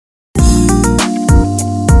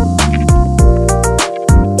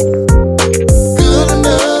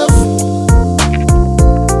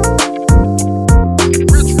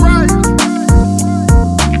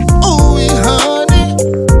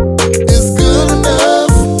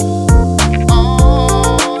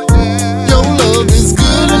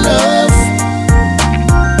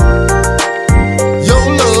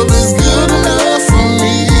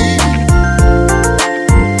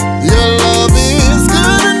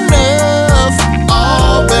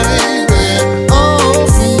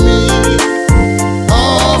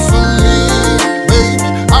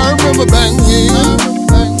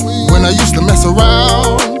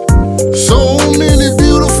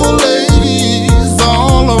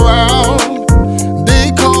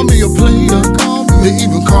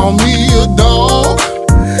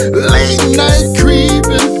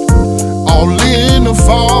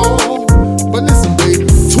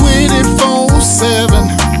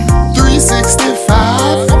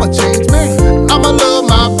65, I'm a changed man. I'ma love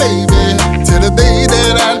my baby till the day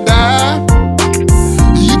that I die.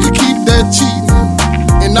 You can keep that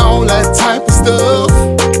cheating and all that type of stuff.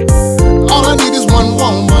 All I need is one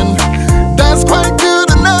woman. That's quite good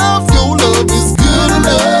enough. Your love is good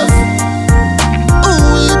enough.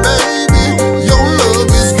 Ooh, baby, your love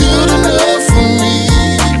is good enough for me.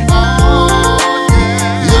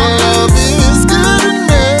 Your love is good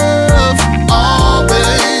enough. Oh,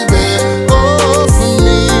 baby, oh, for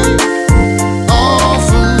me. Oh,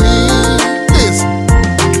 for me. Listen,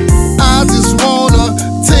 I just wanna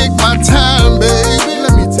take my time, baby.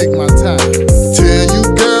 Let me take my time. Tell you,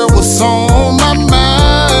 girl, what's on my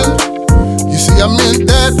mind. You see, I meant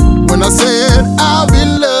that when I said